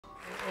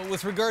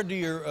with regard to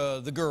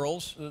your the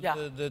girls Yeah.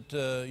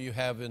 that you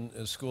have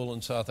in school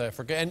in South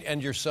Africa,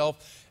 and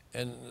yourself,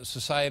 and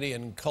society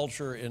and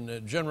culture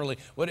in generally,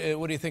 what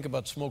do you think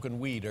about smoking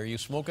weed? Are you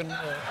smoking?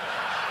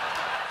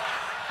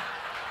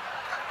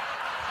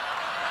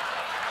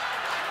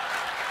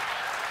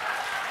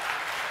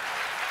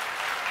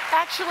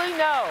 Actually,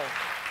 no.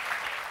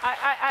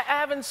 I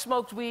haven't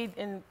smoked weed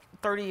in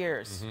 30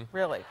 years,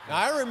 really. Now,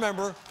 I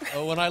remember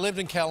when I lived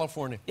in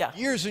California, Yeah.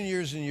 years and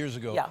years and years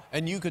ago, Yeah.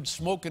 and you could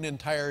smoke an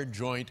entire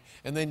joint,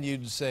 and then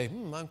you'd say,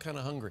 I'm kind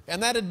of hungry.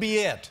 And that'd be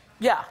it.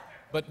 Yeah.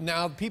 But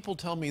now people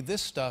tell me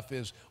this stuff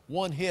is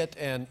one hit,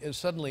 and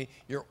suddenly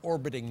you're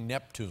orbiting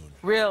Neptune.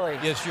 Really?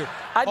 Yes, you're.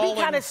 I'd be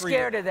falling kind of freedom.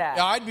 scared of that.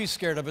 Yeah, I'd be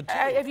scared of it too.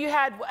 If you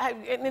had,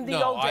 in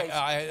the old days.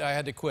 I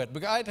had to quit.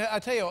 But I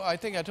tell you, I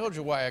think I told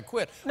you why I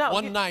quit. No,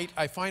 One night,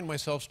 I find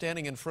myself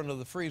standing in front of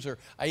the freezer.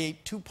 I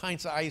ate 2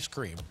 pints of ice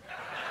cream.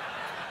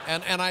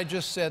 And I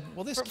just said,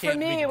 well, this can't be good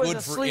for anyone. For me, it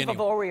was a sleeve of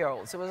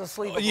Oreos. It was a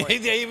sleeve of Oreos. You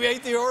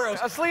ate the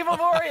Oreos. A sleeve of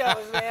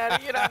Oreos, man.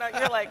 You know,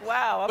 you're like,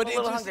 wow, I'm a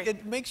little hungry.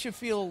 It makes you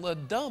feel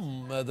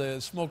dumb, the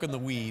smoking the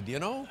weed, you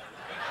know?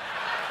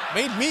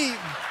 Made me.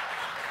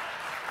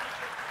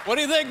 What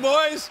do you think,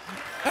 boys?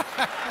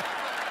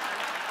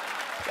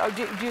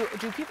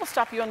 Do people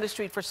stop you on the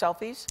street for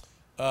selfies?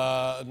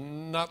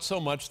 Not so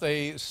much.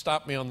 They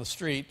stop me on the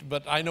street,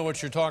 but I know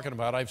what you're talking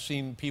about. I've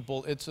seen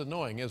people. It's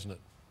annoying, isn't it?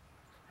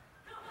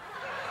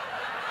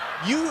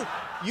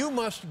 You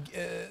must...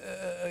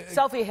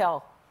 Selfie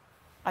hell.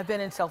 I've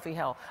been in selfie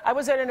hell. I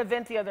was at an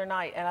event the other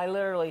night, and I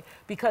literally,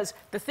 because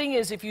the thing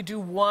is, if you do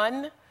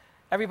one,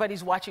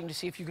 everybody's watching to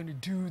see if you're going to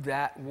do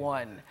that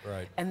one.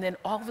 Right. And then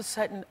all of a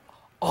sudden,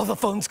 all the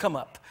phones come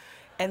up.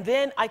 And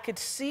then I could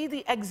see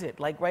the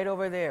exit, like right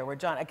over there where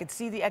John, I could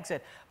see the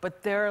exit,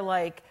 but they're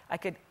like, I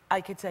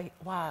could say,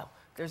 wow,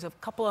 there's a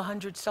couple of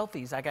hundred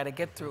selfies I got to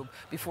get through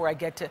before I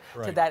get to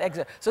that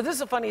exit. So this is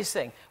the funniest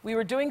thing. We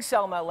were doing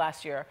Selma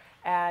last year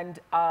and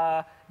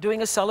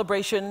doing a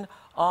celebration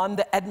on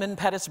the Edmund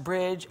Pettus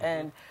Bridge,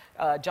 and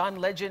John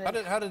Legend.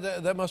 How did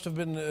that must have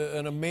been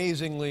an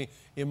amazingly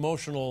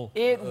emotional...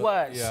 It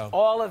was, yeah.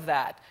 all of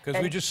that.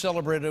 Because we just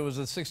celebrated, it was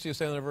the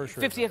 60th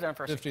anniversary. 50th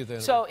anniversary. 50th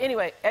anniversary. So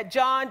anyway,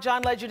 John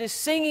Legend is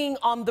singing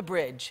on the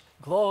bridge.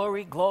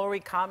 Glory, glory,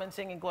 Common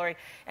singing glory.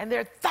 And there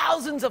are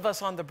thousands of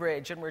us on the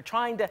bridge, and we're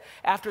trying to,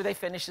 after they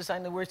finish the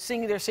song,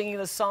 they're singing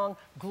the song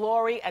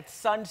Glory at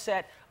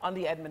sunset on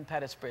the Edmund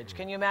Pettus Bridge.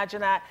 Can you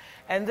imagine that?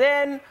 And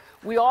then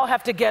we all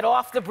have to get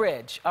off the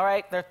bridge, all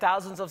right? There are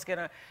thousands of us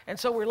getting on. And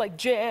so we're like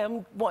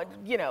jammed,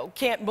 you know,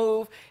 can't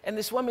move. And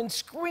this woman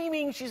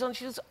screaming, she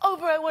says,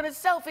 Oprah, I want a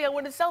selfie, I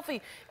want a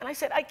selfie. And I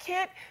said, I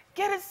can't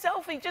get a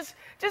selfie, just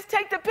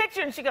take the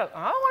picture. And she goes,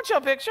 I don't want your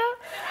picture.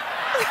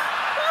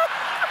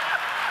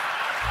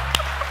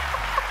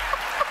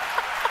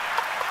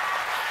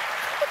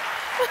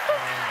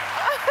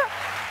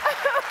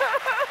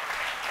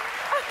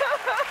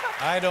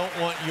 I don't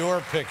want your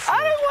picture.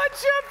 I don't want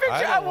your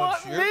picture. I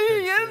want your me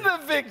picture. in the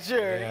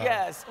picture. Yeah.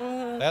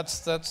 Yes.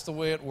 That's the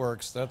way it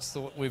works. That's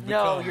what we've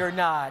No, become. you're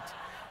not.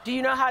 Do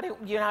you know how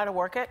to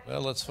work it?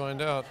 Well, let's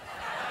find out.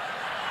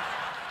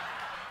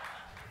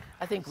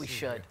 I think we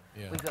should.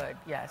 Yeah. We could.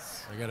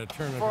 Yes. I got to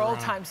turn it For around. old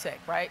time's sake,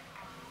 right?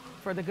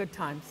 For the good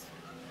times.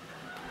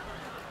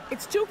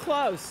 It's too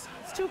close.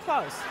 It's too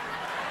close.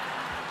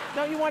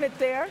 Don't you want it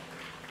there?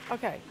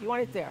 Okay, you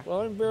want it there.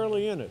 Well, I'm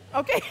barely in it.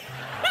 Okay.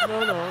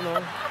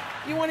 No.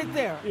 You want it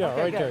there? Yeah,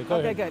 okay, right good. there. Go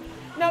okay, ahead.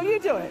 good. No, you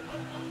do it.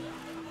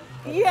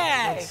 Yay!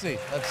 Let's see.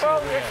 Oh,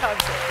 what we here have.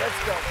 comes it.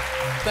 Let's go.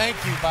 Thank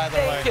you, by the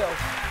way. Thank you.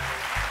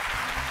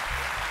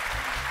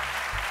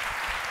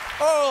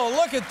 Oh,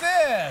 look at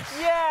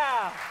this.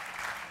 Yeah.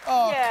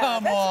 Oh, Yeah,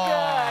 come that's on.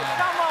 good.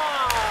 Come